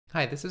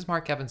Hi, this is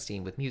Mark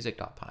Evanstein with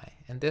Music.py,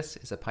 and this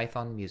is a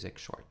Python music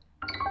short.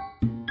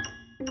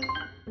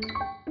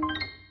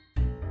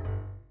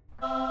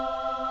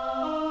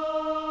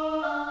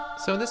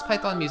 So in this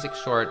Python music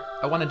short,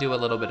 I want to do a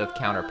little bit of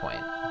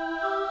counterpoint.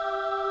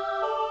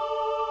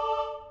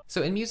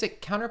 So in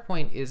music,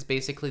 counterpoint is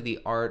basically the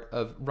art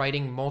of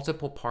writing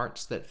multiple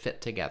parts that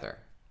fit together.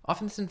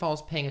 Often this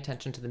involves paying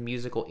attention to the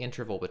musical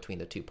interval between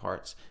the two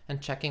parts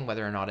and checking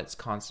whether or not it's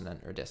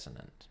consonant or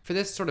dissonant. For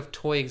this sort of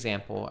toy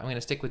example, I'm going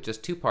to stick with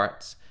just two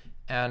parts,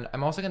 and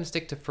I'm also going to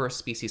stick to first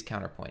species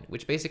counterpoint,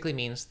 which basically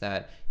means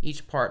that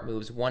each part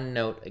moves one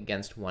note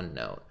against one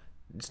note.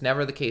 It's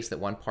never the case that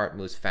one part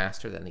moves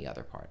faster than the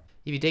other part.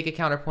 If you take a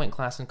counterpoint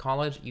class in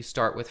college, you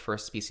start with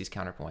first species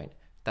counterpoint.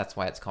 That's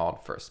why it's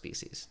called first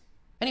species.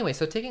 Anyway,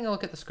 so taking a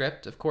look at the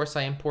script, of course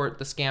I import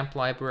the scamp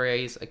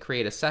libraries, I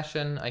create a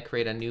session, I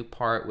create a new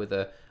part with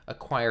a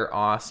acquire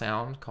aw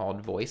sound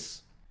called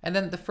voice. And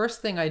then the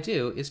first thing I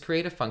do is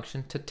create a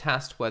function to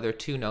test whether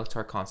two notes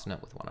are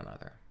consonant with one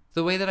another.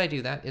 The way that I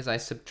do that is I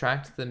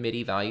subtract the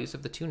MIDI values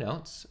of the two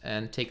notes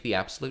and take the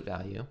absolute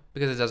value,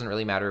 because it doesn't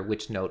really matter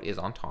which note is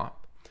on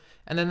top.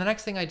 And then the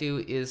next thing I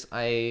do is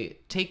I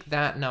take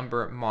that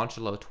number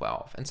modulo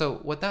 12. And so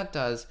what that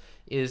does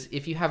is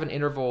if you have an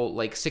interval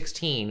like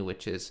 16,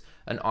 which is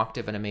an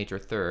octave and a major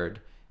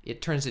third,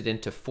 it turns it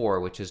into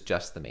 4, which is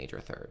just the major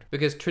third.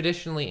 Because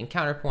traditionally in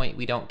counterpoint,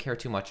 we don't care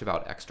too much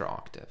about extra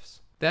octaves.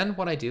 Then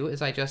what I do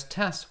is I just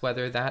test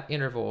whether that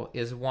interval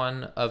is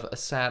one of a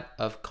set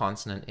of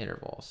consonant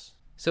intervals.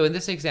 So in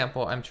this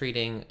example, I'm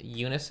treating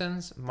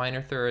unisons,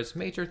 minor thirds,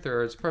 major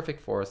thirds,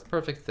 perfect fourths,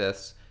 perfect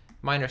fifths,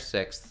 minor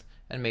sixths,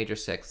 and major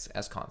sixths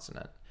as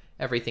consonant.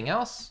 Everything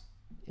else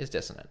is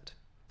dissonant.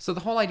 So the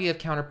whole idea of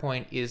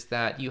counterpoint is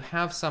that you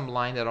have some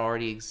line that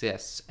already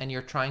exists and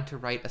you're trying to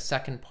write a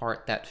second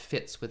part that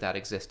fits with that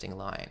existing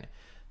line.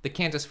 The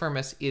cantus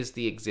firmus is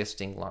the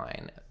existing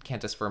line.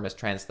 Cantus firmus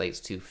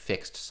translates to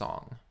fixed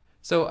song.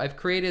 So I've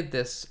created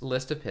this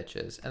list of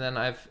pitches and then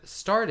I've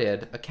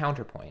started a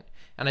counterpoint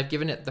and I've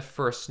given it the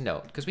first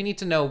note because we need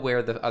to know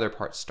where the other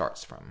part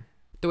starts from.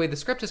 The way the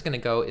script is going to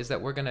go is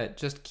that we're going to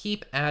just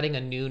keep adding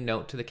a new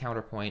note to the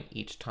counterpoint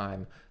each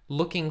time,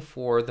 looking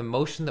for the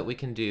motion that we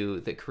can do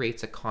that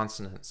creates a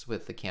consonance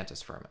with the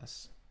cantus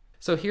firmus.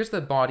 So here's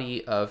the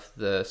body of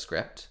the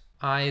script.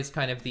 I is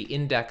kind of the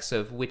index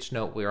of which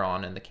note we're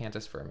on in the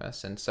cantus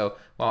firmus. And so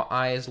while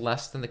I is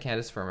less than the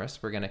cantus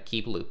firmus, we're going to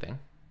keep looping.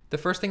 The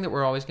first thing that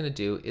we're always going to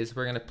do is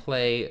we're going to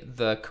play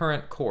the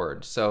current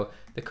chord. So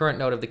the current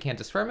note of the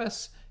cantus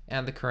firmus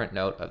and the current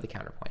note of the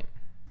counterpoint.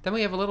 Then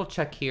we have a little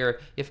check here.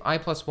 If I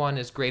plus 1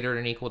 is greater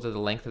than or equal to the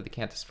length of the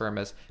cantus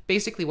firmus,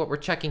 basically what we're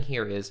checking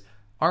here is,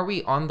 are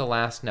we on the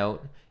last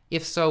note?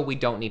 If so, we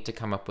don't need to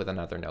come up with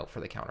another note for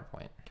the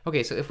counterpoint.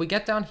 Okay, so if we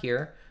get down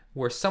here,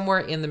 we're somewhere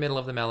in the middle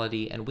of the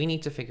melody and we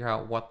need to figure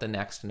out what the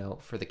next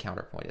note for the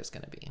counterpoint is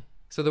going to be.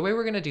 So the way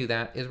we're going to do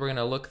that is we're going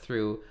to look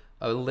through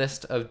a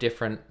list of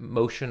different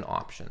motion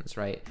options,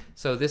 right?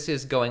 So this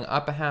is going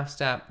up a half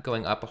step,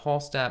 going up a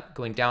whole step,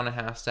 going down a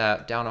half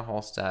step, down a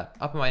whole step,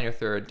 up a minor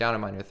third, down a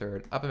minor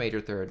third, up a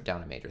major third,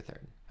 down a major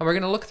third. And we're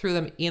going to look through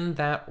them in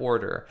that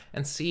order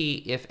and see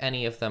if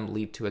any of them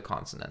lead to a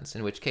consonance,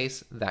 in which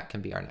case that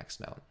can be our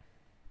next note.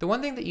 The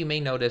one thing that you may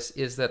notice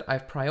is that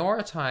I've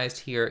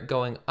prioritized here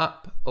going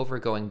up over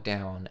going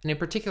down. And in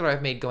particular,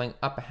 I've made going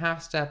up a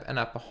half step and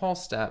up a whole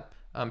step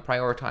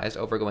prioritized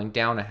over going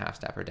down a half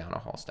step or down a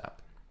whole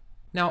step.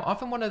 Now,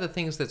 often one of the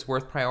things that's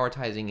worth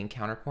prioritizing in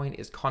counterpoint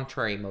is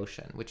contrary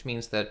motion, which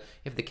means that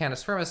if the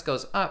cantus firmus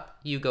goes up,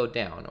 you go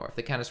down, or if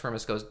the cantus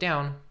firmus goes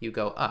down, you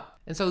go up.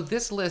 And so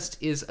this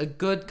list is a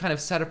good kind of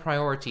set of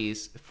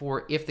priorities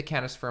for if the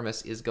cantus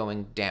firmus is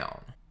going down,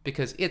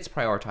 because it's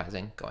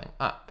prioritizing going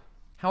up.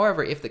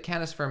 However, if the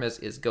cantus firmus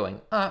is going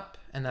up,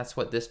 and that's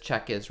what this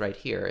check is right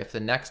here, if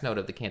the next note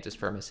of the cantus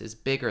firmus is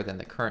bigger than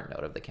the current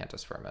note of the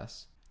cantus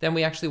firmus, then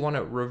we actually want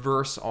to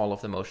reverse all of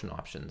the motion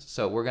options.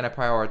 So we're going to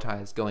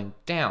prioritize going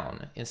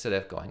down instead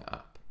of going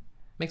up.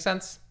 Make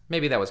sense?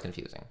 Maybe that was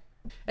confusing.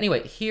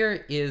 Anyway,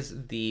 here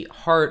is the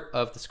heart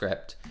of the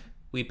script.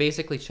 We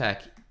basically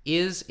check,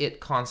 is it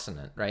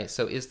consonant, right?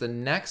 So is the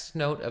next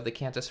note of the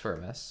cantus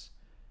firmus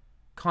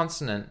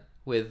consonant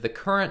with the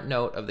current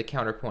note of the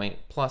counterpoint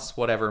plus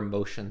whatever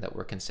motion that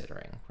we're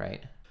considering,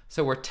 right?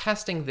 So we're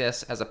testing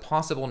this as a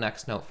possible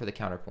next note for the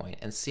counterpoint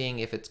and seeing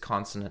if it's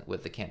consonant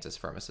with the cantus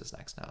firmus's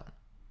next note.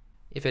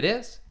 If it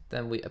is,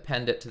 then we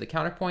append it to the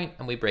counterpoint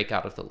and we break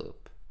out of the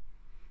loop.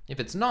 If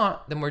it's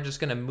not, then we're just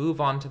going to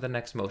move on to the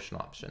next motion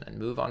option and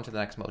move on to the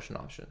next motion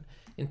option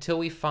until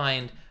we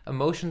find a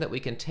motion that we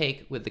can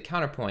take with the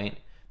counterpoint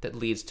that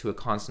leads to a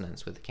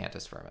consonance with the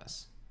cantus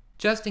firmus.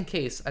 Just in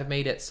case, I've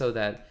made it so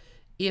that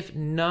if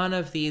none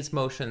of these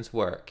motions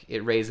work,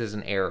 it raises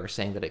an error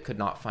saying that it could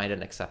not find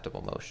an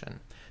acceptable motion.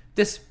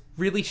 This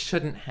really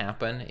shouldn't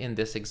happen in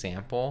this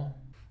example.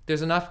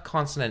 There's enough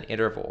consonant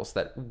intervals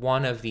that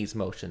one of these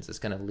motions is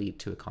going to lead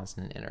to a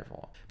consonant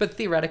interval. But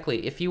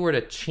theoretically, if you were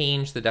to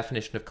change the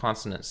definition of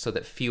consonants so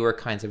that fewer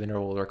kinds of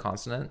intervals are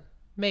consonant,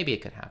 maybe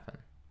it could happen.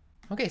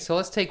 Okay, so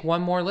let's take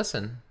one more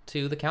listen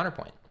to the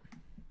counterpoint.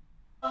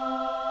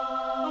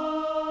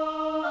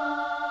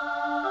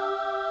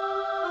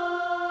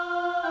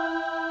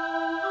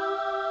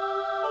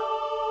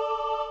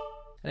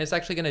 And it's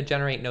actually going to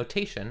generate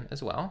notation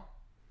as well.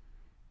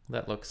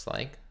 That looks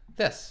like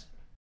this.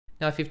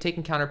 Now, if you've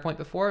taken Counterpoint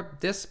before,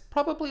 this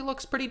probably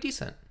looks pretty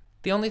decent.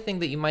 The only thing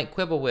that you might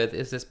quibble with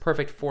is this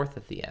perfect fourth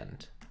at the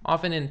end.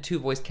 Often in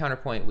two-voice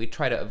Counterpoint, we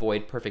try to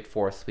avoid perfect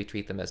fourths. We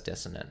treat them as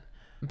dissonant.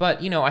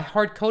 But, I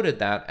hard-coded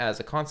that as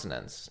a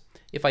consonance.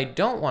 If I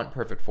don't want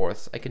perfect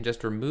fourths, I can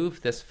just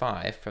remove this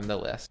 5 from the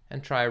list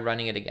and try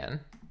running it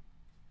again.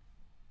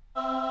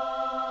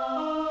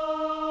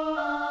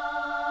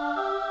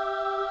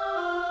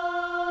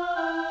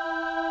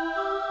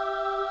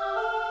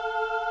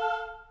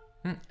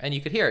 And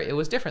you could hear it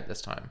was different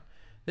this time.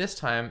 This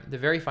time, the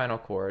very final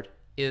chord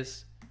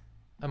is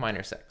a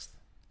minor sixth.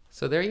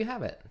 So there you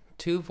have it,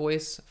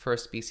 two-voice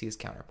first species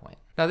counterpoint.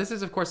 Now this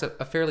is of course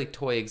a fairly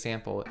toy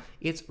example.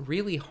 It's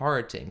really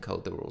hard to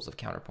encode the rules of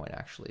counterpoint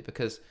actually,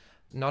 because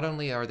not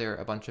only are there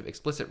a bunch of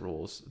explicit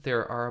rules,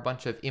 there are a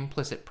bunch of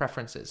implicit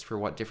preferences for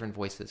what different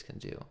voices can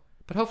do.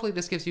 But hopefully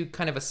this gives you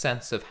kind of a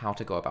sense of how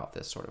to go about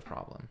this sort of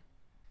problem.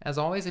 As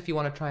always, if you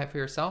want to try it for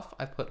yourself,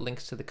 I've put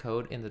links to the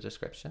code in the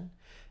description.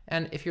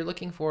 And if you're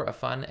looking for a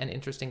fun and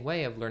interesting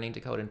way of learning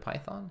to code in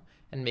Python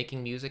and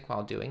making music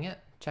while doing it,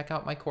 check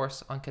out my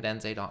course on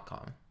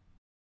cadenze.com.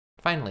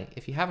 Finally,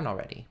 if you haven't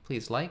already,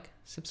 please like,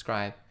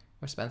 subscribe,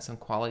 or spend some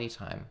quality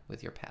time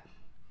with your pet.